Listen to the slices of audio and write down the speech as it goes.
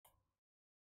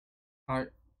Hi,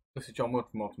 this is John Wood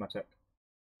from Automettech.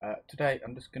 Today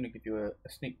I'm just going to give you a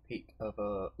sneak peek of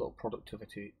a little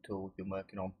productivity tool we've been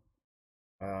working on.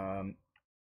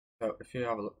 So if you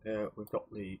have a look here, we've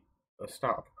got the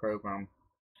start of a program,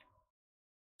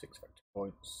 6 vector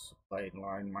points, plane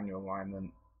line, manual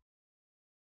alignment,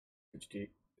 switch to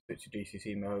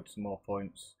DCC mode, some more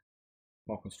points,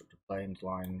 more constructed planes,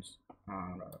 lines,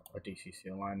 and a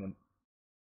DCC alignment.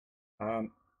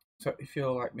 So if you're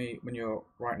like me, when you're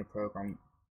writing a program,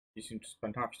 you seem to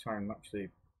spend half your time actually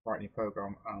writing your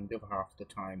program and the other half of the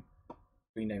time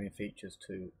renaming features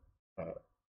to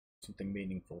something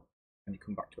meaningful, and you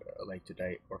come back to it at a later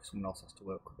date, or if someone else has to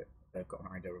work with it, they've got an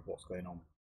idea of what's going on.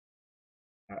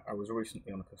 I was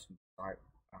recently on a customer site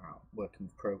working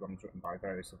with programs written by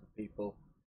various other people,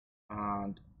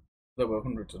 and there were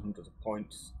hundreds and hundreds of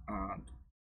points and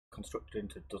constructed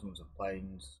into dozens of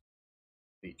planes,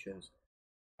 features,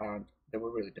 and they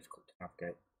were really difficult to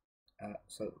navigate.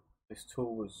 So this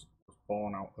tool was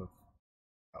born out of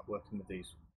working with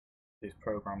these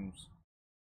programs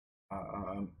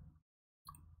that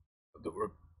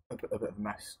were a bit of a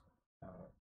mess, to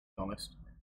be honest.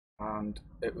 And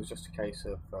it was just a case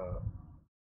of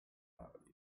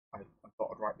I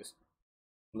thought I'd write this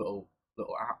little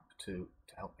app to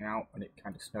help me out, and it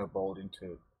kind of snowballed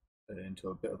into a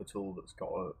bit of a tool that's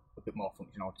got a bit more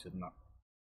functionality than that.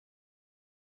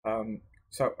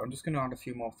 So I'm just going to add a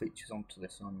few more features onto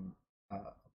this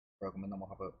program, and then we'll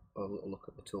have a little look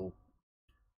at the tool.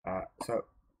 So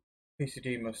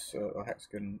PC-Dmis or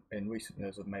Hexagon in recent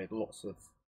years have made lots of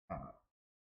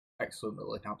excellent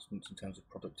little enhancements in terms of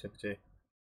productivity.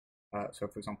 So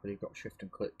for example, you've got shift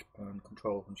and click and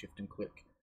control and shift and click.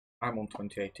 I'm on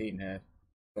 2018 here,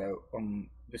 so on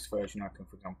this version I can,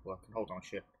 for example, I can hold on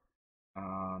shift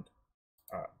and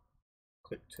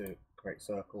click to create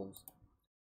circles.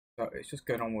 So it's just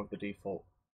going on with the default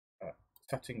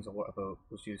settings or whatever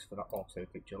was used for that auto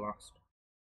feature last,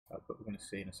 but we're going to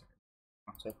see in a second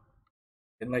matter.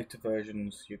 In later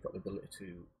versions, you've got the ability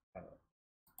to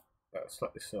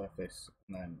select the surface,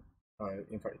 and then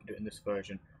in fact you can do it in this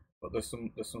version, but there's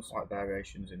some slight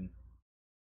variations in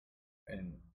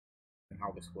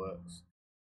how this works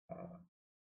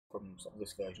from sort of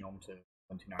this version on to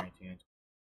 2019.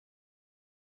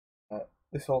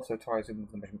 This also ties in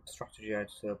with the measurement strategy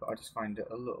editor, but I just find it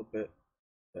a little bit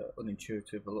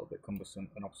unintuitive, a little bit cumbersome,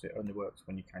 and obviously it only works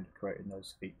when you're kind of creating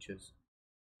those features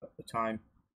at the time.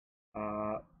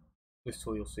 This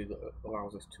tool, you'll see that it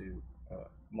allows us to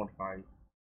modify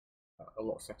a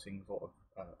lot of settings, a lot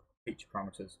of feature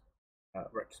parameters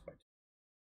retrospectively.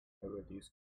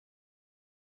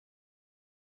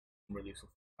 Really useful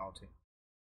functionality.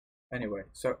 Anyway,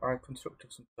 so I've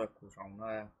constructed some circles around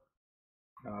there.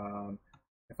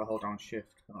 If I hold down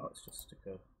shift, let's just stick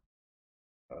a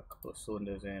couple of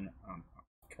cylinders in and a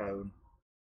cone.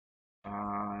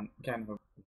 And again,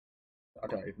 I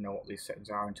don't even know what these settings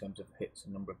are in terms of hits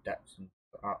and number of depths and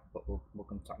that, but we'll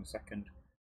come to that in a second.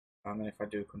 And then if I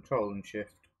do control and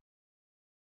shift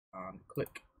and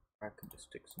click, I can just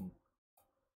stick some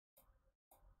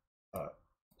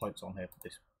points on here for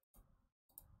this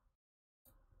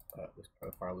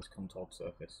profile, this contoured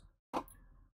surface.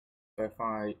 So if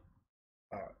I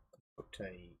construct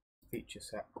a feature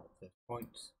set of those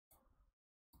points,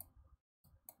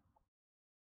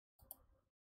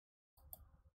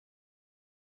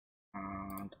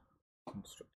 and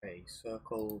construct a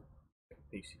circle,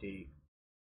 PCD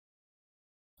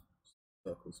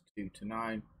circles 2 to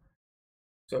 9.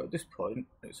 So at this point,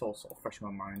 it's all sort of fresh in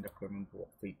my mind. I can remember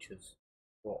what features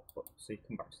what, but so you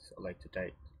come back to this at a later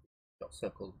date. You've got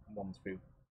circle 1 through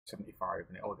 75,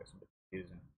 and it all gets a bit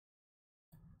confusing.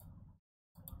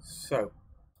 So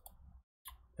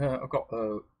I've got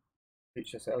a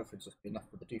feature set. Everything's just been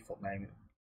left with the default name.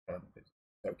 It's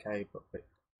okay, but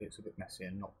it's a bit messy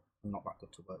and not that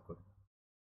good to work with.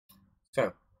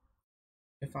 So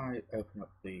if I open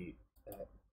up the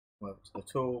over to the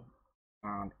tool,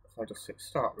 and if I just hit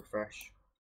start refresh,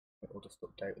 it will just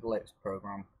update with the latest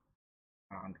program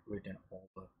and read in all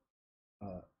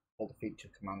the feature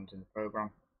commands in the program.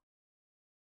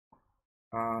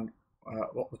 And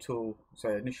what the tool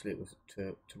said initially, it was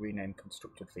to rename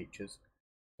constructed features.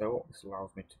 So what this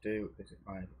allows me to do is, if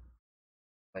I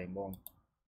plane 1,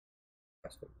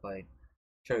 press the plane,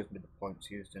 shows me the points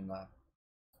used in there.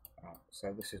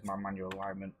 So this is my manual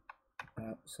alignment,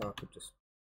 so I could just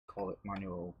call it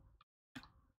manual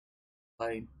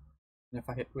plane, and if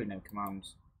I hit rename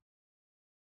commands,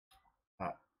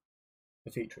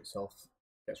 the feature itself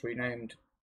gets renamed,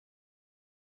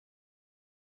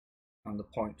 and the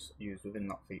points used within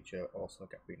that feature also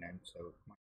get renamed. So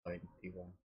manual plane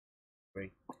P1,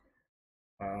 3.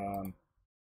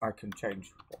 I can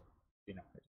change what, you know,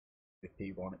 it could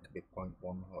be P1, it could be 0.1,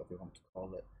 whatever you want to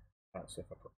call it. So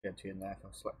if I put PNT in there, if I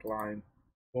select line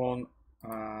 1,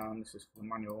 and this is for the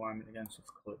manual alignment again, so if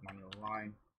I call it manual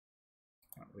line,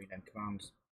 rename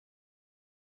commands.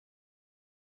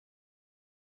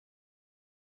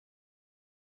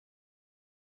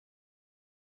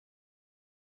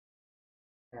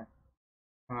 Okay.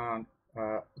 And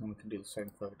then we can do the same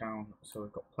further down. So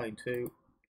we've got plane 2,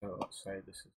 so let's say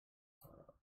this is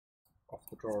off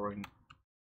the drawing,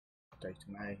 data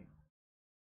may,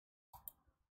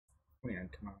 rename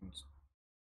commands,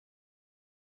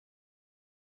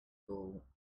 tool,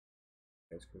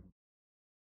 goes through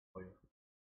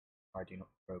tidying up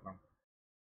the program.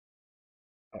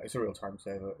 It's a real time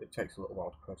saver. It takes a little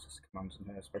while to process the commands in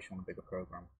here, especially on a bigger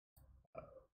program.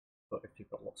 But if you've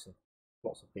got lots of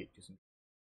features, and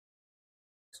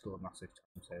it's still a massive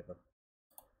time saver.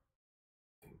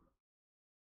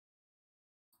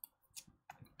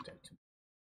 Data.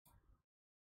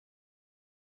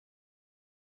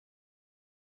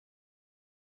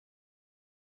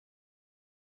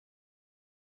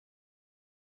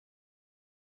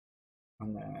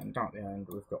 And then down at the end,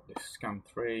 we've got this scan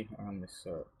 3 and this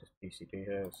PCD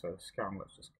here. So scan,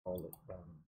 let's just call it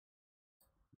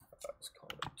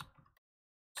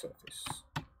surface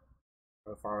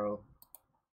profile.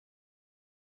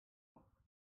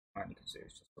 And you can see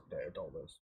it's just updated all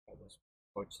those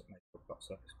points that make up that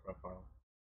surface profile.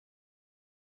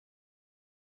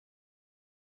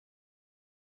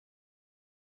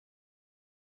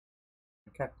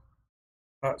 Okay.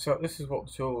 So this is what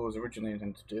the tool was originally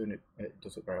intended to do, and it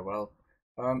does it very well.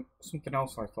 Something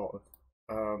else I thought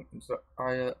of is that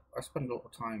I spend a lot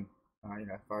of time, you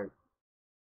know, if I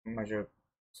measure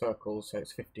circles, say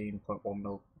it's 15.1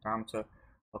 mil diameter,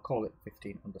 I'll call it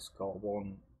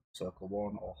 15_1 circle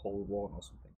 1 or hole 1 or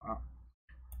something like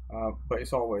that. But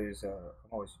it's always I'm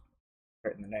always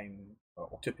creating the name,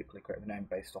 or typically creating the name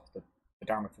based off the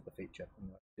diameter of the feature,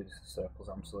 and this is circles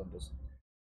and cylinders.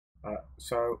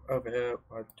 So over here,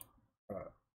 I'd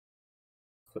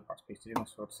flip back to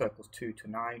PC-Dmis, so I'd circles 2 to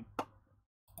 9,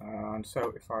 and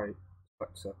so if I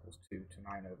select circles 2 to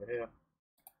 9 over here,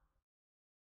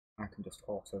 I can just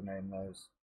auto name those.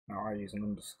 Now I use an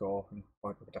underscore in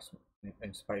point with a decimal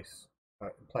in place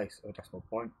of a decimal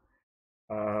point,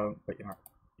 but you know,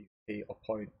 use P or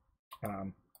point.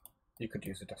 You could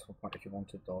use a decimal point if you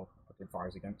wanted, though I'd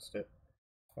advise against it.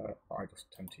 But I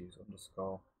just tend to use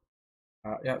underscore.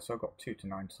 Yeah, so I've got 2 to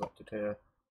 9 selected here,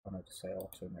 and I just say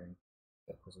auto name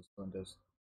circles and cylinders.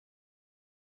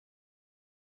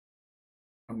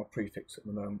 And my prefix at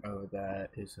the moment over there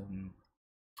is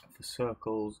for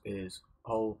circles is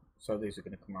hole, so these are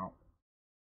going to come out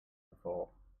for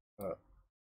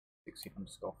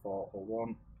 16_4 or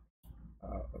 1,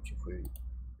 which if we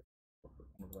look at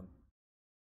one of them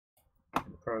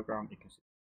in the program, you can see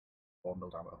 4 mil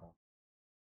diameter hole.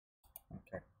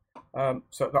 Okay,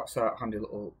 so that's a handy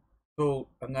little tool.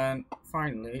 And then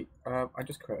finally, I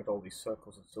just created all these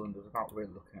circles and cylinders without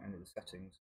really looking at any of the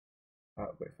settings.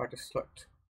 But if I just select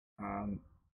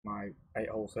my 8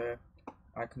 holes here,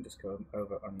 I can just go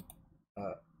over and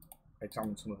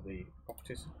examine some of the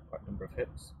properties, like number of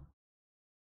hits,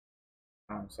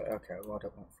 and say, okay, well, I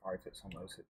don't want 5 hits on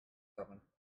those, hit 7,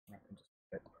 and I can just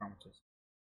update the parameters.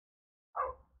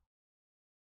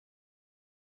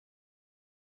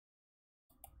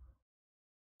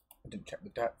 I didn't check the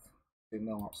depth, 2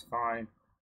 mil, that's fine.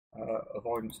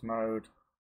 Avoidance mode,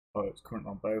 oh, it's current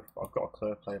on both, but I've got a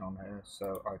clear plane on here,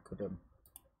 so I could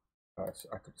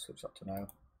switch that to no.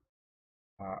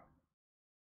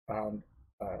 And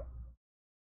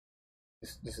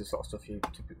this is sort of stuff you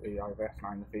typically either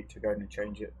F9 the feature, go in and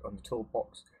change it on the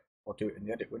toolbox, or do it in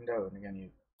the edit window, and again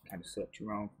you kind of search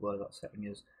around where that setting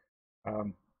is.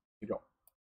 You've got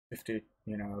 50,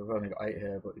 you know, I've only got 8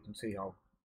 here, but you can see how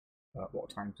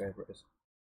what a time saver it is.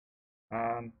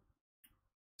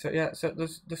 So yeah, so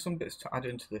there's some bits to add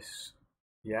into this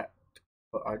yet,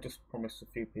 but I just promised a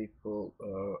few people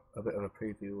a bit of a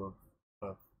preview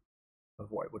of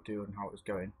what it would do and how it was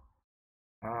going.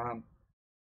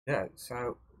 Yeah,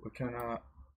 so we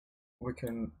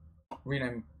can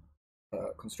rename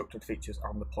constructed features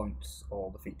and the points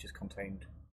or the features contained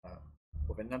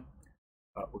within them.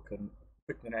 We can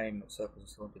pick the name of circles and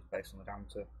cylinders based on the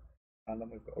diameter, and then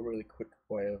we've got a really quick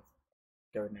way of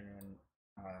going in and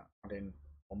adding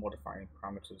or modifying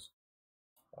parameters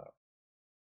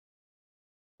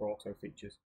for auto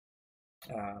features.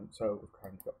 So we've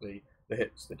kind of got the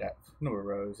hits, the depth, number of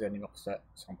rows, ending offset,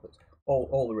 samplers,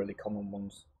 all the really common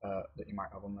ones that you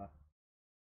might have on there.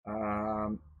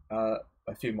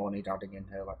 A few more need adding in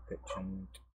here, like pitch and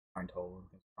find hole and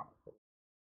things like that.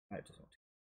 It just want to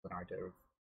give an idea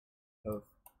of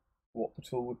what the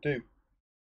tool would do.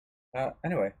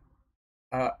 Anyway,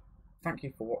 thank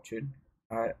you for watching.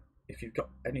 If you've got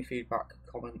any feedback,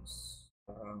 comments,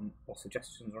 or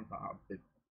suggestions on that, I'd be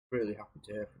really happy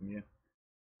to hear from you.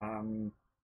 And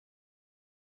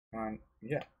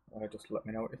yeah, just let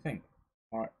me know what you think.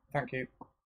 Alright, thank you.